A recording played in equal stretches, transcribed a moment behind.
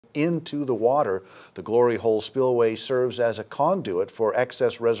into the water. The Glory Hole spillway serves as a conduit for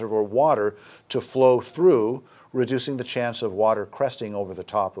excess reservoir water to flow through, reducing the chance of water cresting over the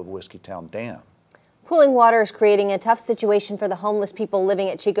top of Whiskeytown Dam. Pooling water is creating a tough situation for the homeless people living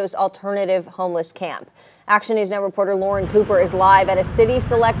at Chico's alternative homeless camp. Action News Now reporter Lauren Cooper is live at a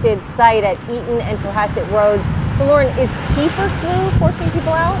city-selected site at Eaton and Cohasset Roads. So Lauren, is Kiefer Slough forcing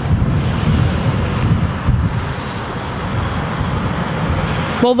people out?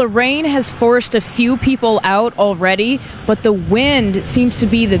 Well, the rain has forced a few people out already, but the wind seems to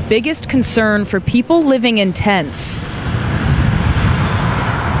be the biggest concern for people living in tents.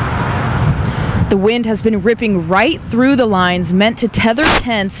 The wind has been ripping right through the lines meant to tether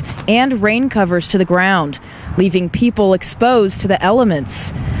tents and rain covers to the ground, leaving people exposed to the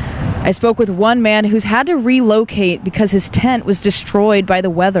elements. I spoke with one man who's had to relocate because his tent was destroyed by the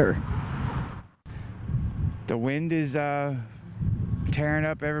weather. The wind is tearing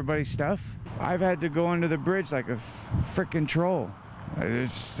up everybody's stuff. I've had to go under the bridge like a freaking troll.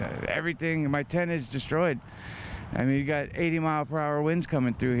 Everything, my tent is destroyed. I mean, you got 80-mile-per-hour winds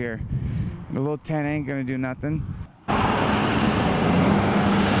coming through here. The little tent ain't gonna do nothing.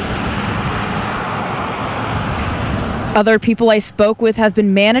 Other people I spoke with have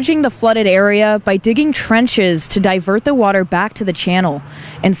been managing the flooded area by digging trenches to divert the water back to the channel.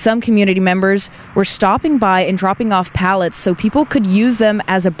 And some community members were stopping by and dropping off pallets so people could use them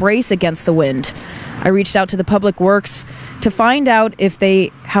as a brace against the wind. I reached out to the Public Works to find out if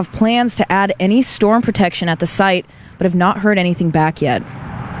they have plans to add any storm protection at the site, but have not heard anything back yet.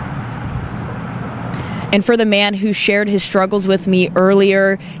 And for the man who shared his struggles with me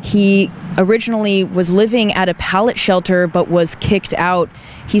earlier, he originally was living at a pallet shelter but was kicked out.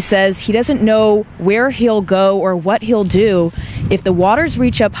 He says he doesn't know where he'll go or what he'll do if the waters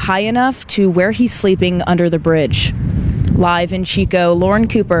reach up high enough to where he's sleeping under the bridge. Live in Chico, Lauren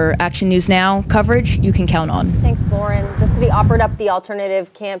Cooper, Action News Now, coverage you can count on. Thanks, Lauren. The city offered up the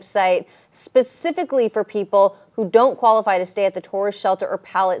alternative campsite specifically for people who don't qualify to stay at the tourist shelter or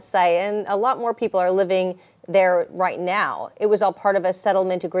pallet site, and a lot more people are living there right now. It was all part of a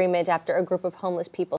settlement agreement after a group of homeless people